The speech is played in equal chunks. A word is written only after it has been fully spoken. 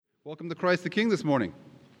Welcome to Christ the King this morning.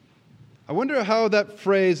 I wonder how that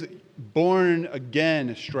phrase, born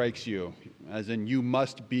again, strikes you, as in you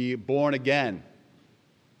must be born again.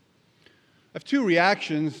 I have two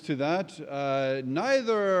reactions to that,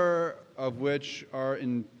 neither of which are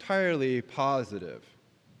entirely positive.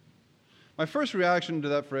 My first reaction to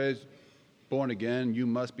that phrase, born again, you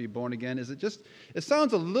must be born again, is it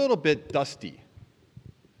sounds a little bit dusty,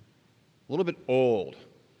 a little bit old.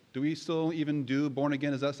 Do we still even do born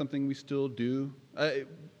again? Is that something we still do? It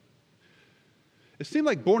seemed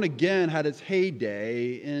like born again had its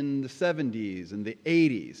heyday in the 70s and the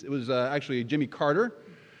 80s. It was actually Jimmy Carter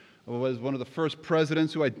was one of the first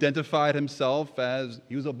presidents who identified himself as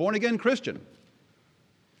he was a born again Christian.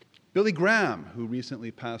 Billy Graham, who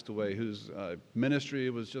recently passed away, whose ministry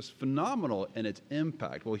was just phenomenal in its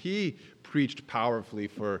impact. Well, he preached powerfully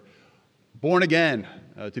for born again,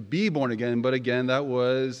 to be born again, but again, that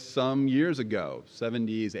was some years ago.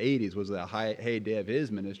 70s, 80s was the heyday of his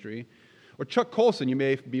ministry. Or Chuck Colson, you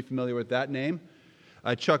may be familiar with that name.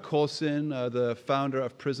 Chuck Colson, the founder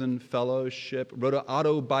of Prison Fellowship, wrote an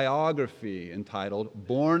autobiography entitled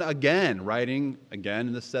Born Again, writing again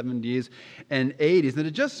in the 70s and 80s. And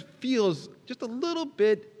it just feels just a little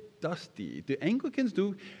bit dusty. Do Anglicans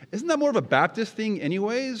isn't that more of a Baptist thing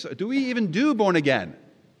anyways? Do we even do born again?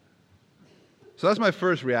 So that's my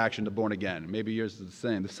first reaction to born again. Maybe yours is the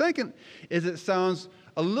same. The second is it sounds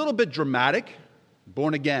a little bit dramatic,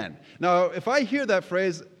 born again. Now, if I hear that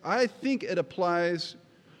phrase, I think it applies,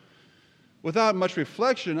 without much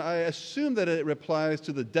reflection, I assume that it applies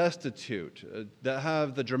to the destitute, that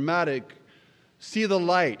have the dramatic, see the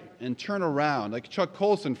light and turn around. Like Chuck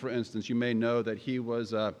Colson, for instance, you may know that he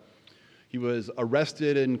was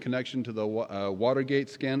arrested in connection to the Watergate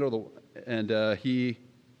scandal, and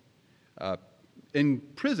in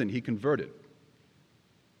prison, he converted.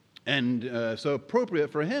 And so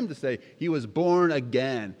appropriate for him to say he was born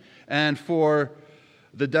again. And for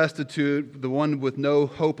the destitute, the one with no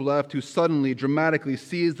hope left, who suddenly, dramatically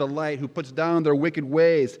sees the light, who puts down their wicked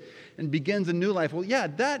ways and begins a new life. Well, yeah,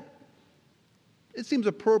 it seems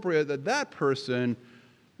appropriate that person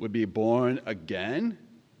would be born again.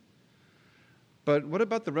 But what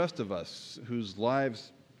about the rest of us whose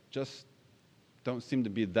lives just don't seem to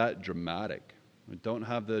be that dramatic? We don't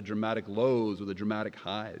have the dramatic lows or the dramatic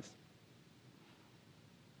highs.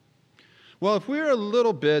 Well, if we're a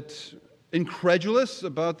little bit incredulous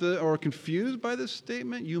about or confused by this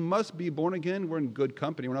statement, you must be born again, we're in good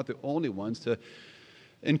company. We're not the only ones to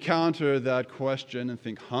encounter that question and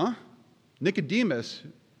think, huh? Nicodemus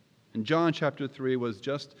in John chapter 3 was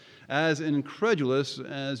just as incredulous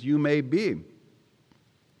as you may be.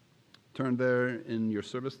 Turn there in your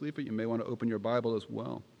service leaflet. You may want to open your Bible as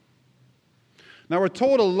well. Now, we're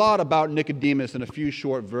told a lot about Nicodemus in a few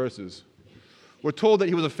short verses. We're told that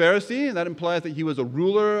he was a Pharisee, and that implies that he was a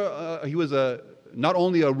ruler. He was not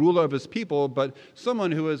only a ruler of his people, but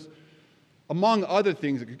someone who was, among other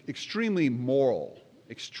things, extremely moral,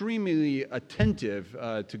 extremely attentive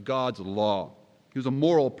to God's law. He was a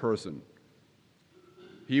moral person.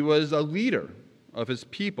 He was a leader of his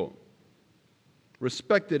people,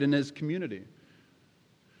 respected in his community.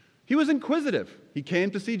 He was inquisitive. He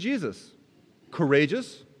came to see Jesus.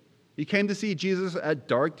 Courageous. He came to see Jesus at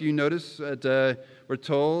dark. Do you notice that we're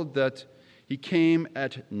told that he came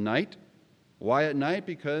at night? Why at night?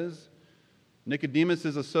 Because Nicodemus'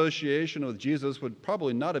 association with Jesus would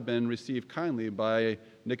probably not have been received kindly by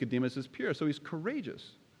Nicodemus' peers. So he's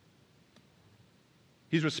courageous.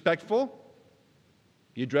 He's respectful.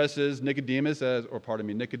 Nicodemus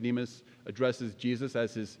addresses Jesus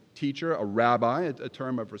as his teacher, a rabbi, a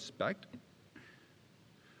term of respect.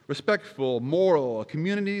 Respectful, moral, a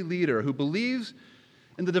community leader who believes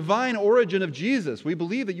in the divine origin of Jesus. We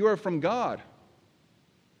believe that you are from God.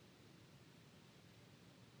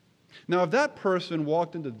 Now, if that person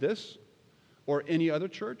walked into this or any other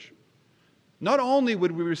church, not only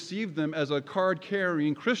would we receive them as a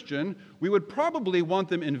card-carrying Christian, we would probably want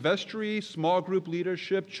them in vestry, small group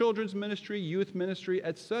leadership, children's ministry, youth ministry,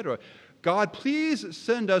 etc. God, please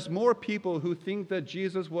send us more people who think that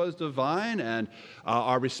Jesus was divine and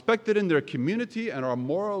are respected in their community and are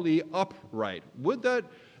morally upright. Would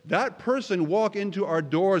that person walk into our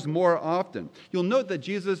doors more often? You'll note that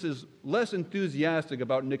Jesus is less enthusiastic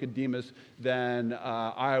about Nicodemus than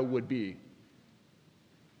I would be.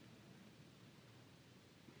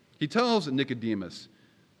 He tells Nicodemus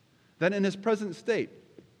that in his present state,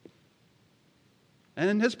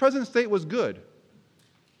 and his present state was good,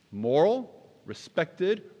 moral,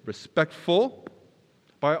 respected, respectful,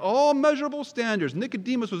 by all measurable standards,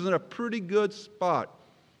 Nicodemus was in a pretty good spot.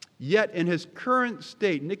 Yet in his current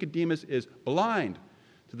state, Nicodemus is blind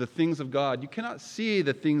to the things of God. You cannot see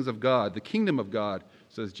the things of God, the kingdom of God,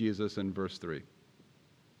 says Jesus in verse 3.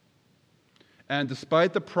 And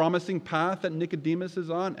despite the promising path that Nicodemus is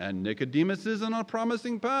on, and Nicodemus is on a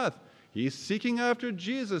promising path, he's seeking after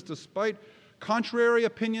Jesus despite contrary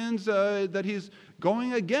opinions that he's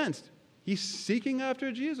going against. He's seeking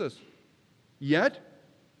after Jesus. Yet,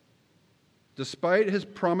 despite his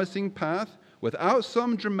promising path, without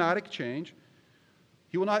some dramatic change,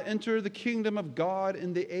 he will not enter the kingdom of God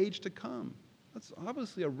in the age to come. That's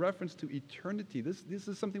obviously a reference to eternity. This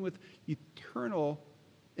is something with eternal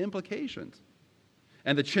implications.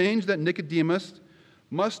 And the change that Nicodemus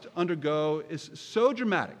must undergo is so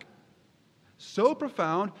dramatic, so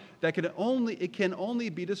profound, that it can only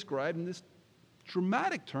be described in this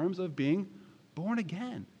dramatic terms of being born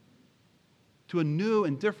again to a new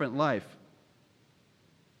and different life.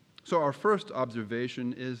 So our first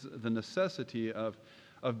observation is the necessity of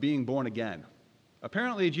being born again.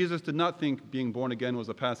 Apparently, Jesus did not think being born again was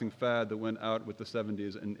a passing fad that went out with the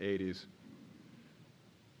 70s and 80s.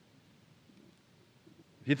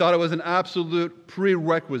 He thought it was an absolute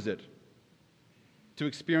prerequisite to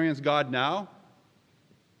experience God now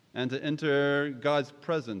and to enter God's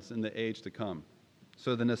presence in the age to come.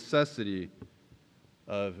 So the necessity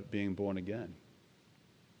of being born again.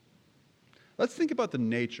 Let's think about the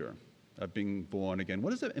nature of being born again.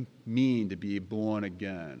 What does it mean to be born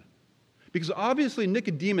again? Because obviously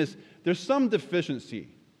Nicodemus, there's some deficiency.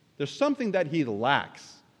 There's something that he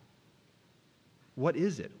lacks. What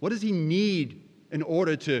is it? What does he need in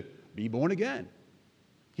order to be born again?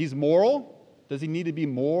 He's moral. Does he need to be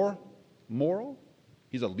more moral?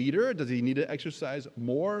 He's a leader. Does he need to exercise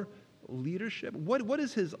more leadership? What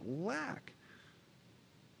is his lack?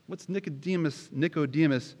 What's Nicodemus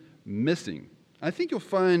missing? I think you'll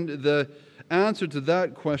find the answer to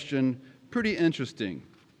that question pretty interesting.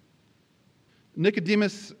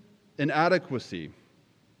 Nicodemus' inadequacy,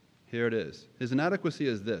 here it is. His inadequacy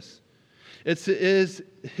is this. It is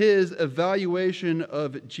his evaluation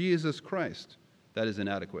of Jesus Christ that is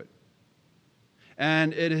inadequate.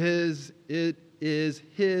 And it is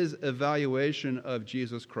his evaluation of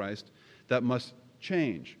Jesus Christ that must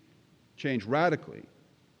change radically,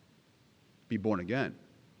 be born again.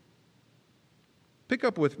 Pick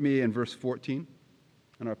up with me in verse 14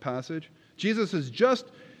 in our passage. Jesus has just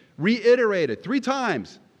reiterated 3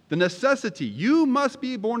 times the necessity. You must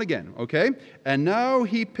be born again, okay? And now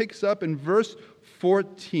he picks up in verse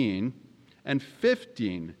 14 and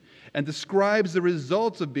 15 and describes the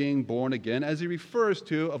results of being born again as he refers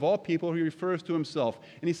to, of all people, he refers to himself.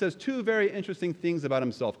 And he says 2 very interesting things about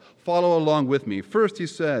himself. Follow along with me. First, he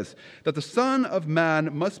says that the Son of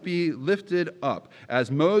Man must be lifted up.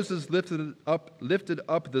 As Moses lifted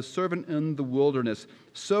up the servant in the wilderness,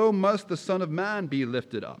 so must the Son of Man be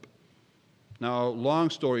lifted up. Now, long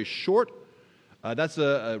story short, that's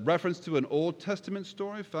a reference to an Old Testament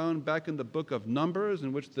story found back in the book of Numbers,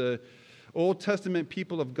 in which the Old Testament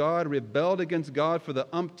people of God rebelled against God for the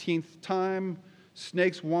umpteenth time.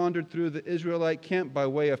 Snakes wandered through the Israelite camp by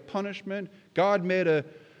way of punishment. God made a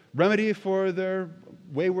remedy for their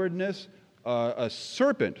waywardness, a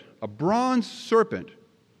serpent, a bronze serpent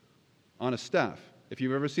on a staff. If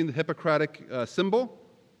you've ever seen the Hippocratic symbol,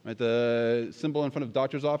 right, the symbol in front of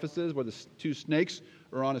doctors' offices where the 2 snakes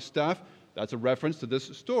are on a staff, that's a reference to this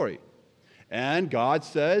story. And God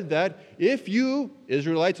said that if you,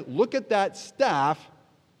 Israelites, look at that staff,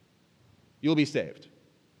 you'll be saved.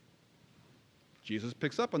 Jesus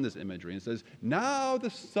picks up on this imagery and says, now the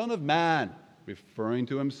Son of Man, referring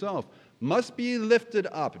to himself, must be lifted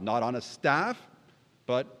up, not on a staff,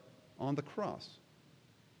 but on the cross.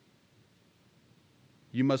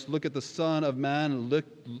 You must look at the Son of Man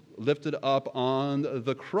lifted up on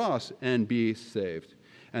the cross and be saved.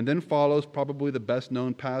 And then follows probably the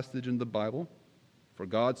best-known passage in the Bible. For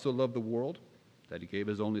God so loved the world that he gave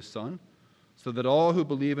his only Son, so that all who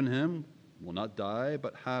believe in him will not die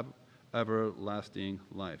but have everlasting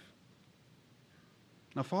life.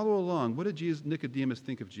 Now follow along. What did Nicodemus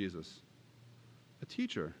think of Jesus? A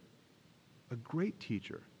teacher, a great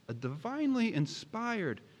teacher, a divinely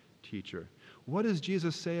inspired teacher. What does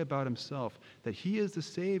Jesus say about himself? That he is the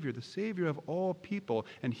Savior of all people,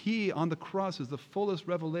 and he on the cross is the fullest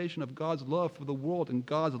revelation of God's love for the world and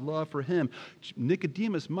God's love for him.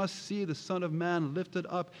 Nicodemus must see the Son of Man lifted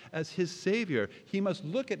up as his Savior. He must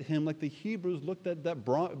look at him like the Hebrews looked at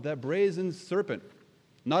that brazen serpent.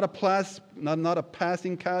 Not a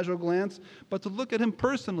passing casual glance, but to look at him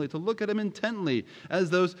personally, to look at him intently,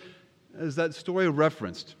 as that story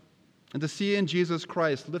referenced. And to see in Jesus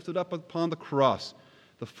Christ lifted up upon the cross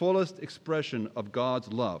the fullest expression of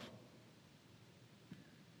God's love.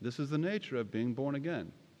 This is the nature of being born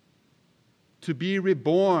again. to be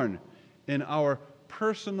reborn in our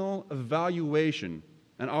personal evaluation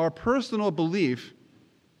and our personal belief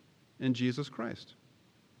in Jesus Christ.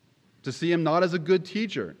 To see him not as a good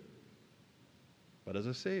teacher, but as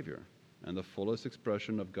a Savior and the fullest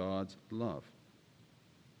expression of God's love.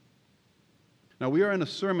 Now, we are in a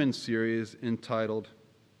sermon series entitled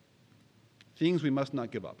Things We Must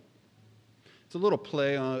Not Give Up. It's a little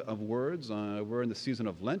play of words. We're in the season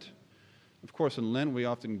of Lent. Of course, in Lent, we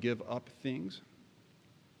often give up things.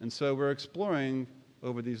 And so we're exploring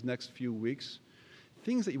over these next few weeks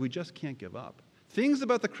things that we just can't give up. Things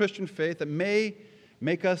about the Christian faith that may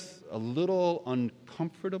make us a little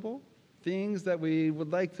uncomfortable. Things that we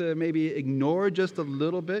would like to maybe ignore just a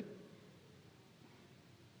little bit.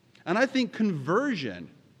 And I think conversion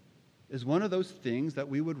is one of those things that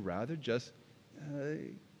we would rather just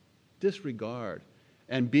disregard.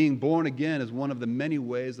 And being born again is one of the many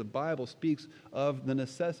ways the Bible speaks of the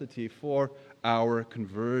necessity for our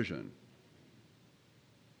conversion.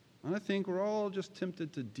 And I think we're all just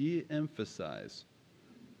tempted to de-emphasize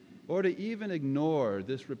or to even ignore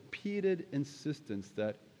this repeated insistence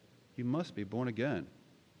that you must be born again.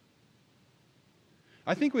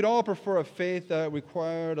 I think we'd all prefer a faith that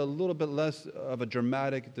required a little bit less of a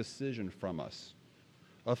dramatic decision from us.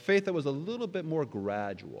 A faith that was a little bit more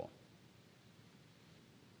gradual.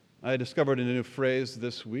 I discovered a new phrase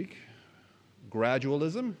this week,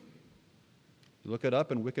 gradualism. You look it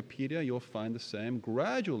up in Wikipedia, you'll find the same.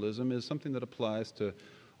 Gradualism is something that applies to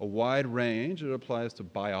a wide range. It applies to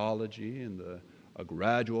biology and a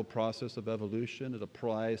gradual process of evolution. It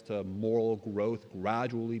applies to moral growth,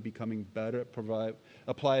 gradually becoming better. It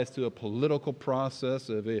applies to a political process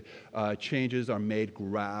of changes are made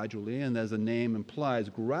gradually. And as the name implies,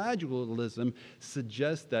 gradualism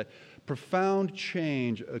suggests that profound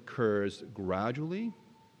change occurs gradually,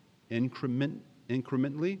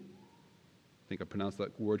 incrementally. I think I pronounced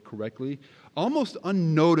that word correctly. Almost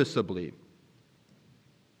unnoticeably.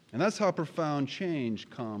 And that's how profound change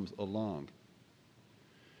comes along.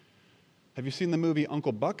 Have you seen the movie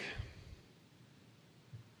Uncle Buck?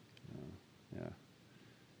 Yeah.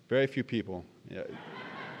 Very few people. Yeah.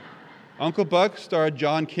 Uncle Buck starred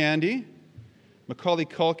John Candy, Macaulay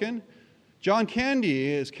Culkin. John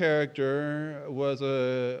Candy, his character, was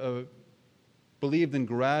believed in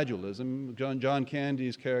gradualism. John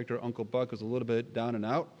Candy's character, Uncle Buck, was a little bit down and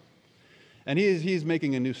out. And he's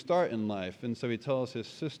making a new start in life. And so he tells his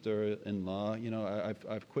sister-in-law,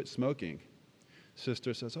 I've quit smoking.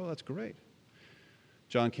 Sister says, oh, that's great.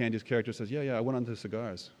 John Candy's character says, yeah, I went on to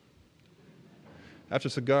cigars. After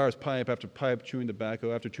cigars, pipe after pipe, chewing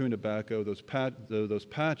tobacco after chewing tobacco, those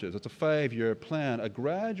patches. It's a 5-year plan, a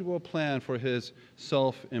gradual plan for his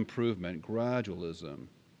self-improvement, gradualism.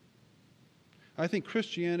 I think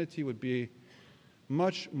Christianity would be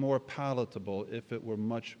much more palatable if it were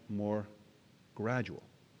much more gradual.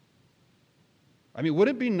 I mean,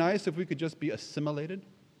 wouldn't it be nice if we could just be assimilated,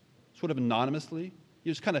 sort of anonymously?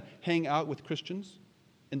 You just kind of hang out with Christians,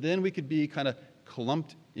 and then we could be kind of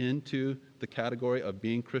clumped into the category of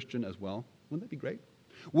being Christian as well. Wouldn't that be great?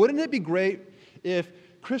 Wouldn't it be great if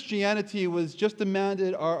Christianity was just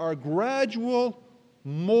demanded our gradual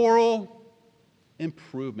moral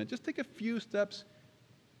improvement? Just take a few steps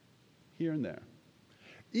here and there.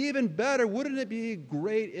 Even better, wouldn't it be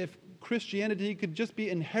great if Christianity could just be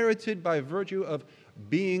inherited by virtue of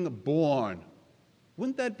being born?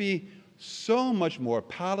 Wouldn't that be so much more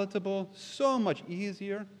palatable, so much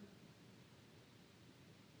easier?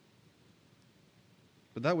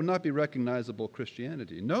 But that would not be recognizable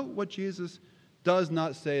Christianity. Note what Jesus does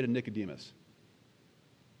not say to Nicodemus.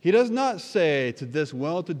 He does not say to this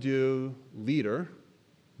well-to-do leader,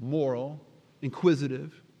 moral,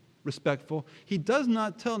 inquisitive, respectful, he does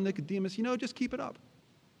not tell Nicodemus, just keep it up.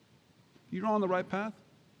 You're on the right path.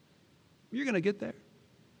 You're going to get there.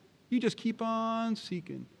 You just keep on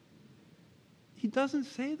seeking. He doesn't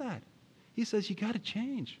say that. He says you got to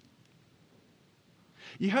change.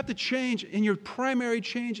 You have to change, and your primary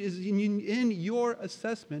change is in your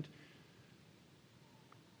assessment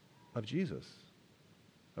of Jesus,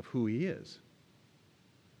 of who he is.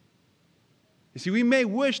 You see, we may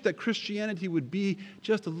wish that Christianity would be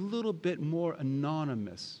just a little bit more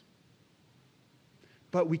anonymous,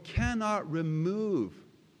 but we cannot remove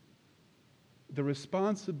the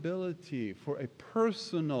responsibility for a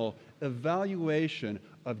personal evaluation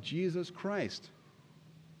of Jesus Christ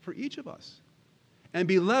for each of us, and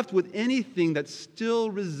be left with anything that still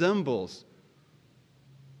resembles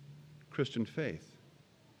Christian faith.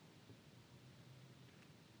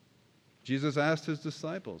 Jesus asked his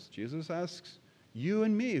disciples, Jesus asks you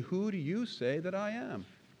and me, who do you say that I am?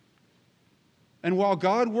 And while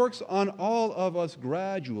God works on all of us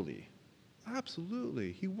gradually,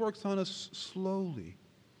 absolutely, He works on us slowly.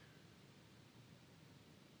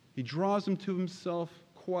 He draws them to Himself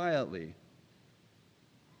quietly.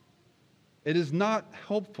 It is not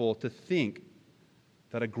helpful to think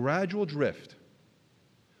that a gradual drift,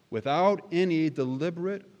 without any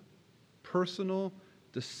deliberate, personal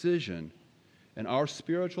decision in our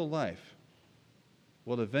spiritual life,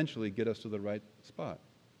 will eventually get us to the right spot.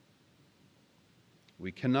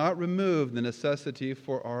 We cannot remove the necessity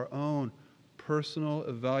for our own personal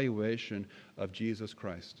evaluation of Jesus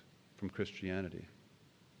Christ from Christianity.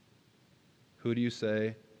 Who do you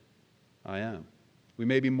say I am? We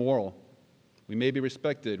may be moral. We may be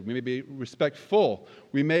respected. We may be respectful.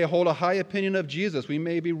 We may hold a high opinion of Jesus. We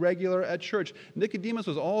may be regular at church. Nicodemus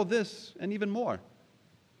was all this and even more.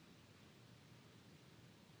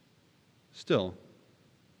 Still,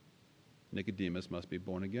 Nicodemus must be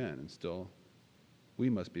born again, and still, we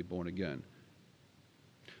must be born again.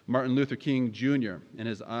 Martin Luther King Jr., in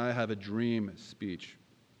his I Have a Dream speech,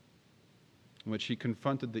 in which he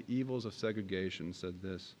confronted the evils of segregation, said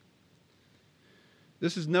this: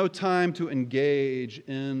 "This is no time to engage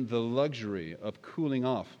in the luxury of cooling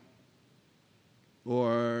off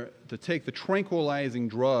or to take the tranquilizing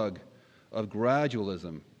drug of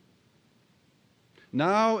gradualism.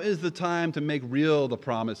 Now is the time to make real the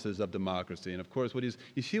promises of democracy." And of course,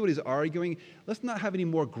 you see what he's arguing? Let's not have any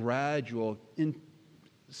more gradual, in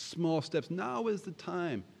small steps. Now is the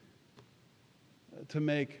time to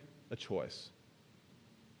make a choice.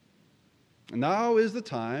 Now is the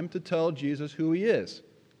time to tell Jesus who He is.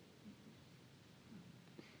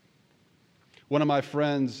 One of my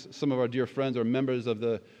friends, some of our dear friends, are members of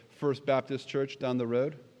the First Baptist Church down the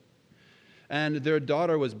road. And their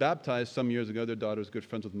daughter was baptized some years ago. Their daughter is good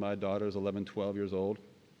friends with my daughter, is 11, 12 years old.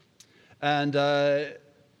 And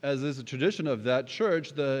as is a tradition of that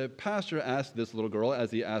church, the pastor asked this little girl,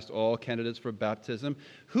 as he asked all candidates for baptism,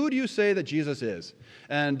 "Who do you say that Jesus is?"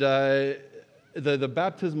 And the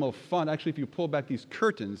baptismal font, actually, if you pull back these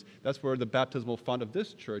curtains, that's where the baptismal font of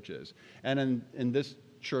this church is. And in this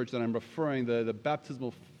church that I'm referring, the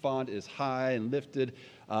baptismal font is high and lifted,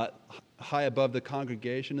 high above the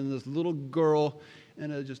congregation, and this little girl,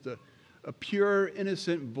 in just a pure,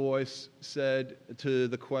 innocent voice, said to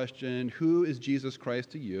the question, "Who is Jesus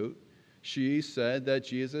Christ to you?" She said that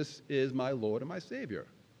Jesus is my Lord and my Savior.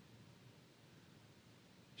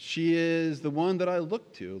 She is the one that I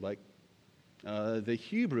look to, like the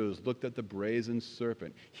Hebrews looked at the brazen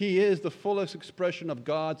serpent. He is the fullest expression of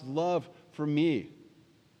God's love for me.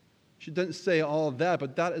 She didn't say all of that,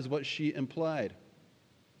 but that is what she implied.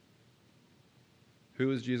 Who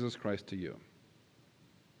is Jesus Christ to you?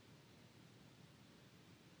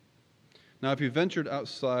 Now, if you ventured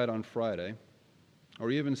outside on Friday, or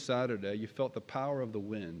even Saturday, you felt the power of the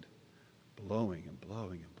wind blowing and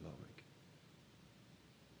blowing and blowing.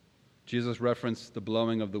 Jesus referenced the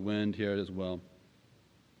blowing of the wind here as well.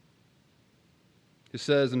 He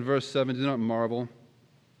says in verse 7, "Do not marvel."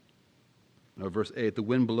 Or verse 8, "The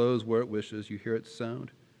wind blows where it wishes. You hear its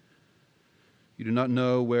sound. You do not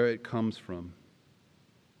know where it comes from."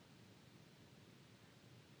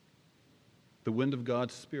 The wind of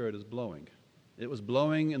God's Spirit is blowing. It was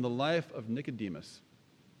blowing in the life of Nicodemus.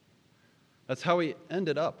 That's how he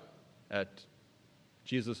ended up at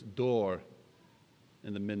Jesus' door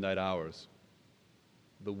in the midnight hours.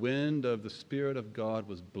 The wind of the Spirit of God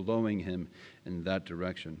was blowing him in that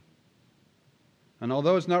direction. And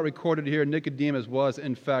although it's not recorded here, Nicodemus was,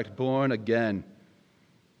 in fact, born again.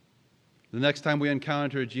 The next time we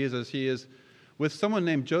encounter Jesus, he is with someone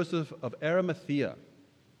named Joseph of Arimathea,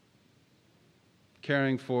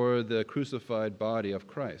 caring for the crucified body of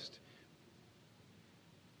Christ.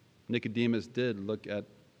 Nicodemus did look at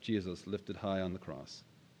Jesus lifted high on the cross.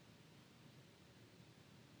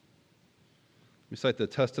 Let me cite the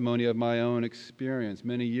testimony of my own experience.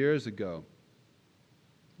 Many years ago,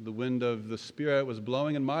 the wind of the Spirit was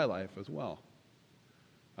blowing in my life as well.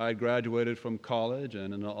 I had graduated from college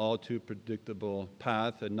and in an all too predictable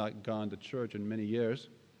path had not gone to church in many years.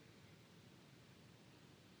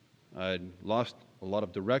 I had lost a lot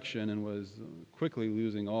of direction and was quickly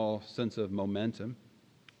losing all sense of momentum.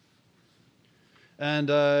 And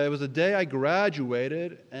it was the day I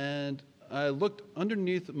graduated, and I looked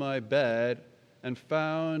underneath my bed and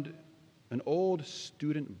found an old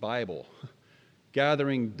student Bible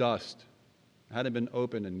gathering dust. It hadn't been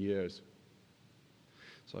opened in years.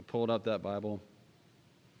 So I pulled out that Bible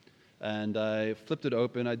and I flipped it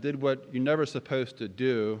open. I did what you're never supposed to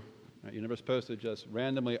do. Right? You're never supposed to just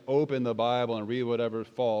randomly open the Bible and read whatever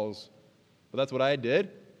falls. But that's what I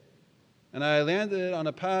did. And I landed on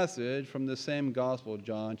a passage from the same gospel,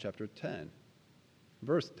 John chapter 10,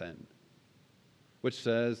 verse 10, which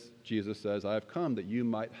says, Jesus says, I have come that you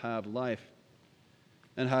might have life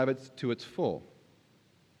and have it to its full.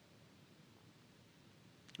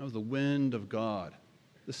 That was the wind of God,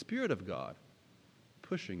 the Spirit of God,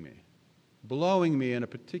 pushing me, blowing me in a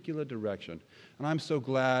particular direction. And I'm so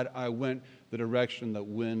glad I went the direction that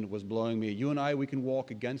wind was blowing me. You and I, we can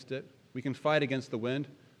walk against it. We can fight against the wind.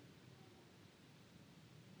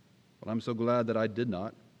 But I'm so glad that I did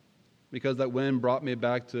not, because that wind brought me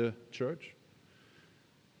back to church.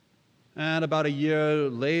 And about a year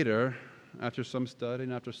later, after some study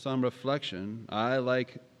and after some reflection, I,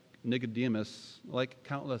 like Nicodemus, like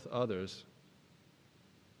countless others,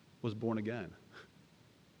 was born again.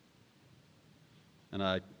 And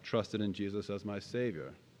I trusted in Jesus as my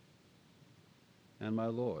Savior and my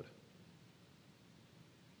Lord.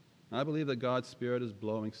 I believe that God's Spirit is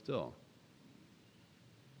blowing still.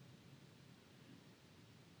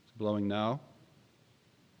 It's blowing now,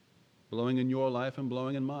 blowing in your life and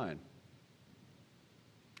blowing in mine.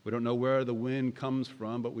 We don't know where the wind comes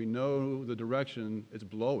from, but we know the direction it's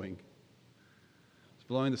blowing. It's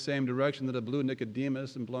blowing the same direction that it blew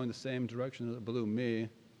Nicodemus and blowing the same direction that it blew me.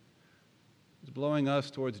 It's blowing us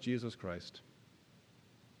towards Jesus Christ.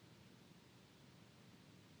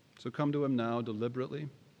 So come to him now deliberately.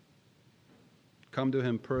 Come to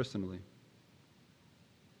him personally.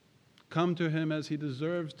 Come to him as he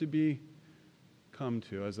deserves to be come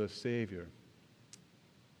to, as a Savior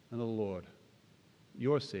and a Lord,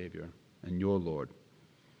 your Savior and your Lord.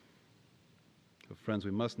 So friends,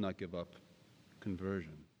 we must not give up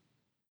conversion.